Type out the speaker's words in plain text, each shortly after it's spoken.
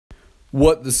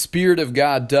What the Spirit of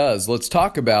God does. Let's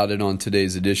talk about it on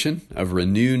today's edition of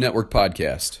Renew Network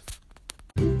Podcast.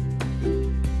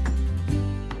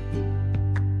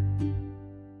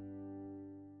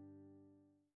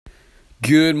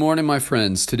 Good morning, my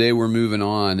friends. Today we're moving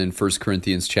on in 1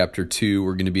 Corinthians chapter 2.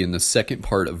 We're going to be in the second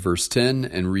part of verse 10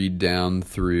 and read down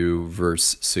through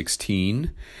verse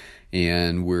 16.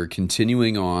 And we're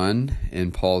continuing on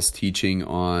in Paul's teaching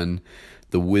on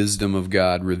the wisdom of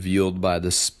God revealed by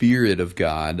the Spirit of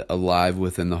God alive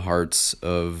within the hearts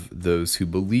of those who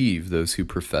believe, those who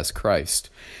profess Christ.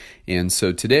 And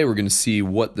so today we're going to see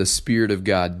what the Spirit of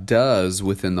God does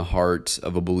within the heart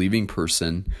of a believing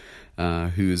person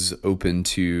who's open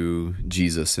to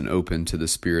Jesus and open to the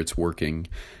Spirit's working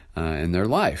in their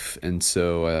life. And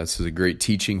so this is a great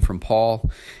teaching from Paul,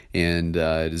 and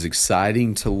it is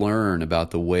exciting to learn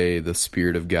about the way the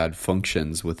Spirit of God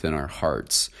functions within our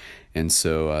hearts. And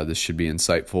so this should be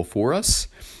insightful for us.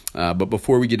 But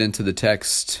before we get into the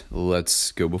text,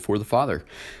 let's go before the Father.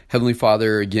 Heavenly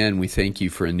Father, again, we thank you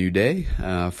for a new day.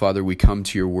 Father, we come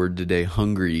to your word today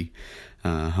hungry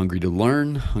to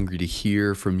learn, hungry to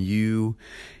hear from you,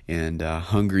 and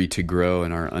hungry to grow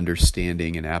in our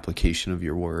understanding and application of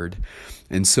your word.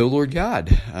 And so, Lord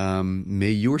God,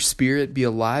 may your Spirit be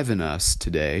alive in us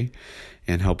today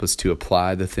and help us to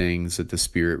apply the things that the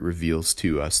Spirit reveals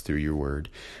to us through your word.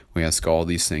 We ask all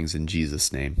these things in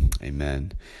Jesus' name.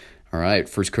 Amen. All right,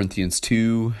 1 Corinthians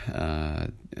 2,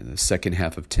 the second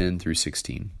half of 10 through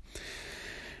 16.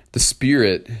 The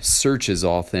Spirit searches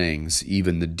all things,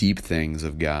 even the deep things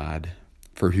of God.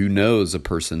 For who knows a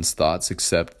person's thoughts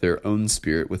except their own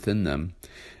spirit within them?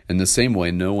 In the same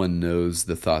way, no one knows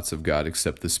the thoughts of God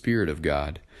except the Spirit of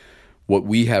God. What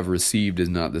we have received is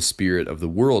not the spirit of the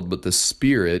world, but the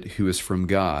Spirit who is from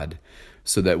God,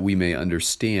 so that we may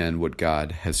understand what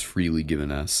God has freely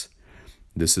given us.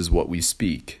 This is what we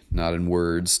speak, not in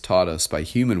words taught us by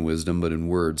human wisdom, but in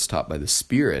words taught by the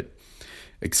Spirit,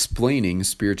 explaining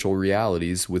spiritual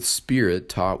realities with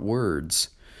Spirit-taught words.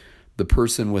 The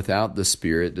person without the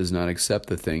Spirit does not accept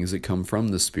the things that come from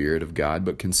the Spirit of God,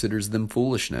 but considers them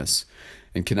foolishness,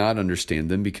 and cannot understand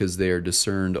them because they are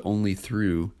discerned only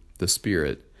through the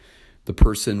Spirit. The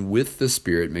person with the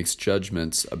Spirit makes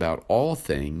judgments about all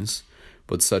things,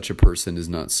 but such a person is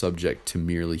not subject to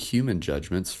merely human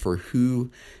judgments, for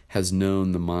who has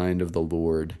known the mind of the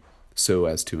Lord so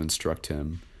as to instruct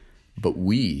him? But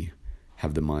we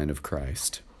have the mind of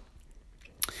Christ.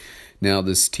 Now,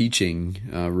 this teaching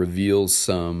reveals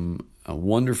some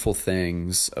wonderful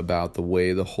things about the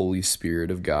way the Holy Spirit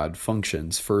of God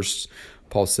functions. First,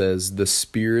 Paul says, the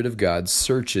Spirit of God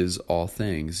searches all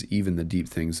things, even the deep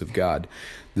things of God.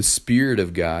 The Spirit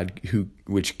of God,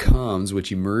 which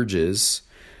emerges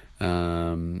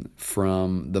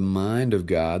from the mind of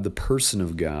God, the person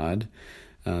of God.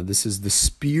 This is the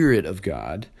Spirit of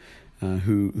God,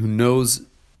 who knows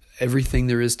everything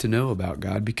there is to know about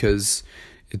God, because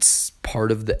it's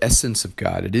part of the essence of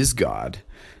God. It is God.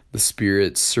 The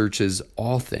Spirit searches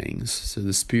all things. So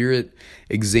the Spirit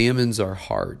examines our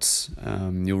hearts.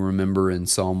 You'll remember in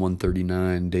Psalm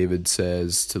 139, David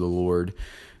says to the Lord,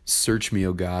 "Search me,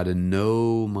 O God, and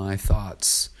know my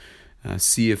thoughts.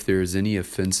 See if there is any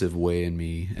offensive way in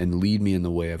me, and lead me in the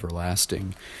way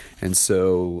everlasting." And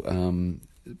so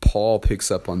Paul picks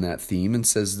up on that theme and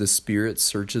says the Spirit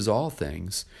searches all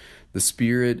things. The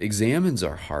Spirit examines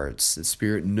our hearts. The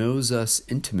Spirit knows us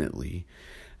intimately,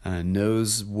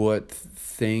 knows what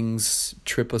things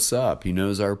trip us up. He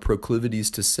knows our proclivities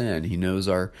to sin. He knows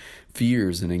our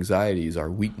fears and anxieties,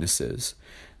 our weaknesses.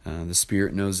 The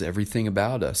Spirit knows everything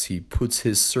about us. He puts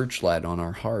his searchlight on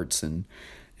our hearts, and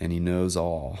he knows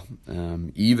all,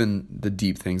 even the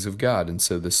deep things of God. And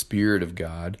so the Spirit of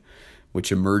God,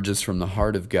 which emerges from the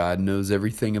heart of God, knows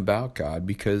everything about God,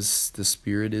 because the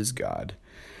Spirit is God.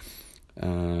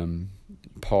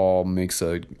 Paul makes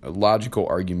a logical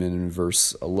argument in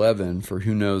verse 11, for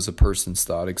who knows a person's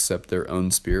thought except their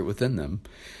own spirit within them?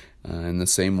 In the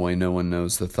same way, no one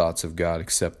knows the thoughts of God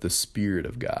except the Spirit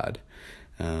of God.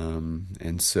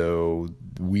 And so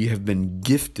we have been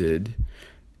gifted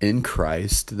in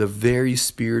Christ the very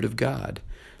Spirit of God,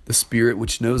 the Spirit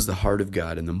which knows the heart of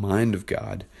God and the mind of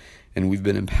God. And we've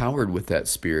been empowered with that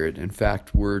Spirit. In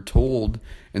fact, we're told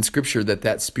in Scripture that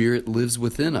that Spirit lives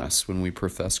within us when we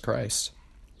profess Christ.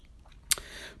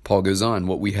 Paul goes on,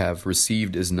 what we have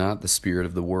received is not the spirit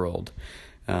of the world.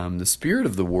 The spirit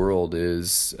of the world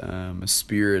is a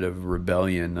spirit of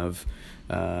rebellion, of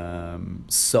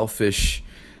selfish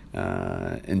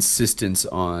insistence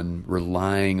on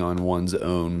relying on one's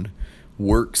own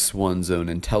works, one's own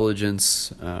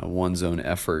intelligence, one's own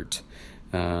effort.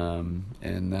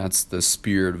 And that's the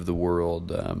spirit of the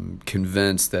world.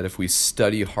 Convinced that if we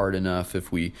study hard enough,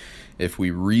 if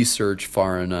we research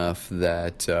far enough,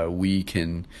 that we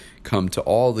can come to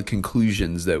all the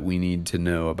conclusions that we need to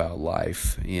know about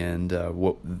life. And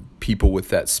what people with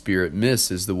that spirit miss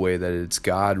is the way that it's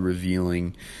God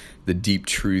revealing the deep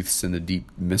truths and the deep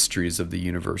mysteries of the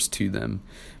universe to them.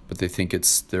 But they think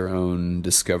it's their own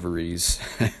discoveries.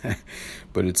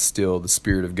 But it's still the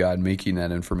Spirit of God making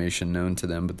that information known to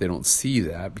them, but they don't see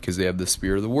that because they have the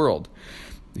spirit of the world.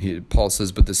 Paul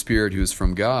says, but the Spirit who is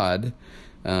from God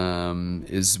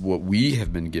is what we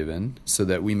have been given, so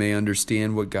that we may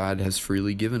understand what God has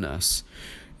freely given us.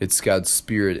 It's God's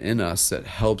Spirit in us that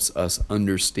helps us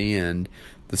understand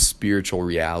the spiritual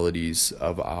realities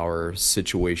of our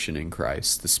situation in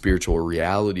Christ, the spiritual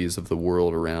realities of the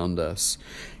world around us.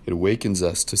 It awakens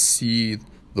us to see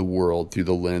the world through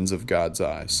the lens of God's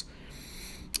eyes.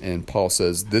 And Paul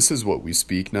says, this is what we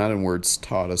speak, not in words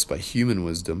taught us by human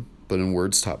wisdom, but in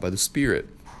words taught by the Spirit.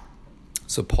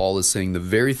 So Paul is saying the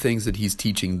very things that he's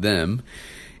teaching them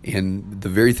and the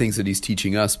very things that he's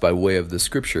teaching us by way of the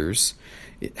Scriptures,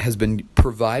 it has been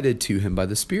provided to him by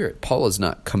the Spirit. Paul is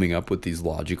not coming up with these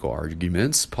logical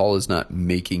arguments. Paul is not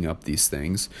making up these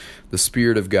things. The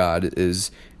Spirit of God is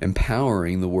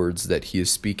empowering the words that he is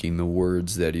speaking, the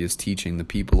words that he is teaching the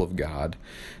people of God.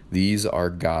 These are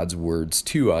God's words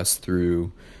to us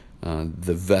through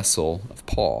the vessel of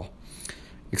Paul.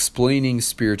 Explaining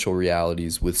spiritual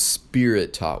realities with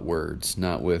Spirit-taught words,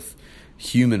 not with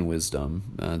human wisdom.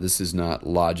 This is not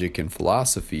logic and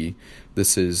philosophy.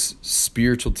 This is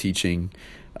spiritual teaching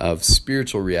of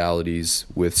spiritual realities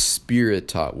with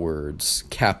Spirit-taught words,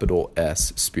 capital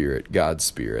S Spirit, God's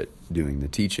Spirit doing the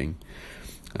teaching.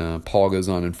 Paul goes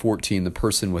on in 14, the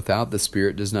person without the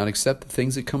Spirit does not accept the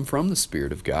things that come from the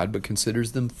Spirit of God, but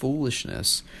considers them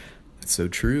foolishness. That's so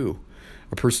true.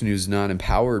 A person who's not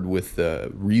empowered with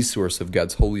the resource of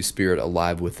God's Holy Spirit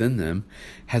alive within them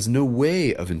has no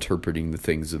way of interpreting the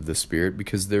things of the Spirit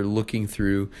because they're looking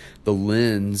through the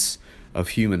lens of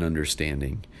human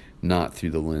understanding, not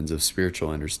through the lens of spiritual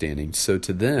understanding. So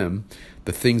to them,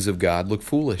 the things of God look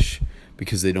foolish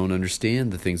because they don't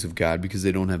understand the things of God, because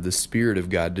they don't have the Spirit of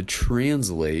God to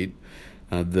translate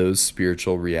those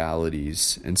spiritual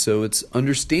realities. And so it's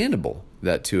understandable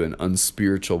that to an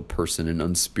unspiritual person, an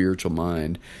unspiritual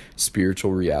mind,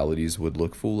 spiritual realities would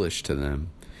look foolish to them.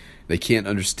 They can't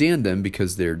understand them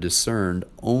because they're discerned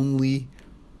only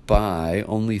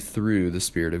through the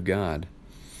Spirit of God.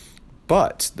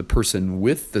 But the person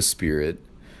with the Spirit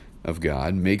of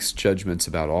God makes judgments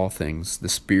about all things. The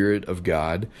Spirit of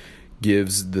God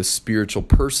gives the spiritual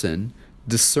person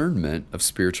discernment of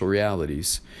spiritual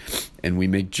realities. And we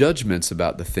make judgments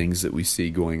about the things that we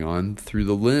see going on through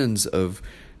the lens of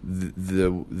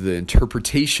the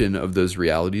interpretation of those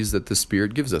realities that the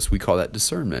Spirit gives us. We call that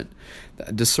discernment.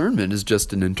 Discernment is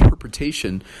just an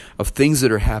interpretation of things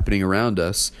that are happening around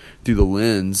us through the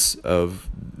lens of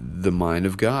the mind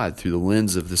of God, through the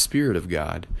lens of the Spirit of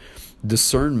God.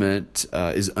 Discernment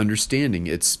is understanding.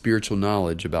 It's spiritual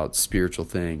knowledge about spiritual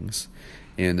things,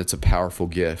 and it's a powerful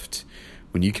gift.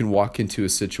 When you can walk into a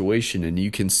situation and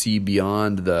you can see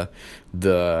beyond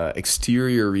the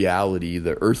exterior reality,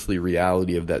 the earthly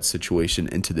reality of that situation,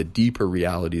 into the deeper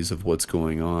realities of what's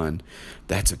going on,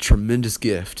 that's a tremendous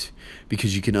gift,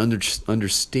 because you can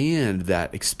understand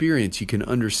that experience. You can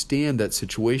understand that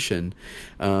situation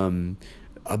through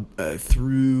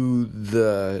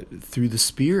the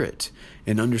Spirit,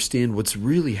 and understand what's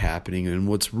really happening and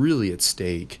what's really at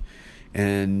stake.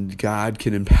 And God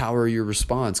can empower your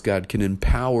response. God can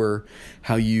empower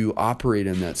how you operate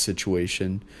in that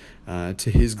situation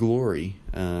to His glory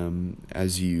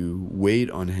as you wait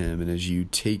on Him and as you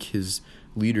take His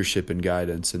leadership and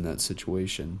guidance in that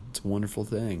situation. It's a wonderful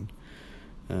thing.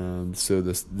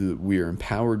 We are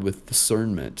empowered with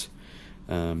discernment.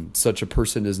 Such a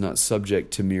person is not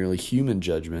subject to merely human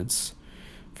judgments.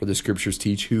 For the Scriptures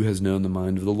teach, who has known the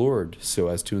mind of the Lord so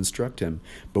as to instruct him?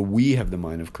 But we have the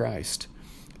mind of Christ.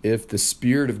 If the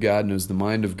Spirit of God knows the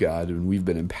mind of God, and we've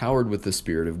been empowered with the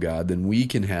Spirit of God, then we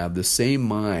can have the same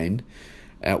mind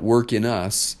at work in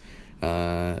us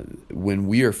when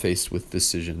we are faced with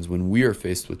decisions, when we are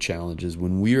faced with challenges,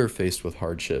 when we are faced with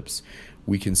hardships.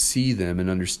 We can see them and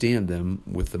understand them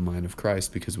with the mind of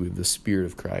Christ, because we have the Spirit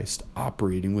of Christ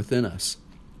operating within us.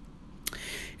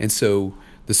 And so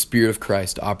the Spirit of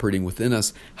Christ operating within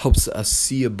us helps us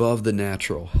see above the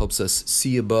natural, helps us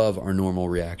see above our normal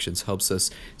reactions, helps us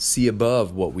see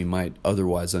above what we might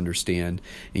otherwise understand,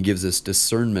 and gives us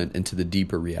discernment into the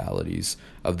deeper realities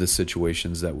of the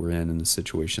situations that we're in and the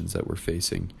situations that we're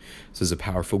facing. This is a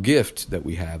powerful gift that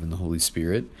we have in the Holy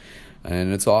Spirit.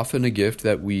 And it's often a gift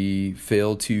that we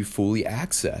fail to fully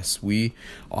access. We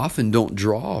often don't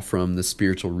draw from the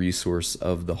spiritual resource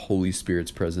of the Holy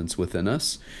Spirit's presence within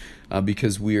us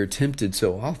because we are tempted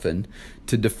so often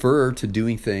to defer to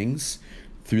doing things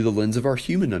through the lens of our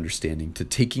human understanding, to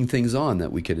taking things on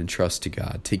that we could entrust to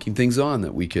God, taking things on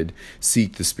that we could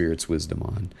seek the Spirit's wisdom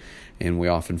on. And we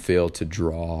often fail to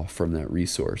draw from that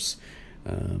resource.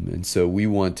 And so we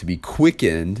want to be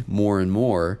quickened more and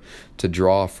more to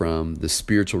draw from the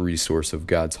spiritual resource of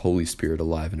God's Holy Spirit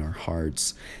alive in our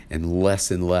hearts, and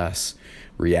less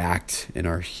react in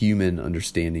our human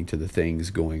understanding to the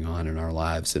things going on in our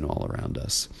lives and all around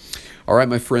us. All right,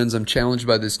 my friends, I'm challenged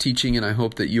by this teaching, and I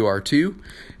hope that you are too,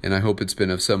 and I hope it's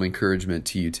been of some encouragement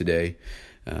to you today.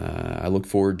 I look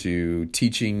forward to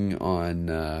teaching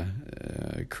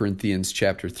on Corinthians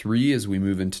chapter 3 as we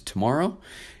move into tomorrow,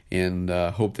 and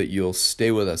hope that you'll stay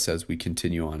with us as we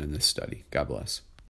continue on in this study. God bless.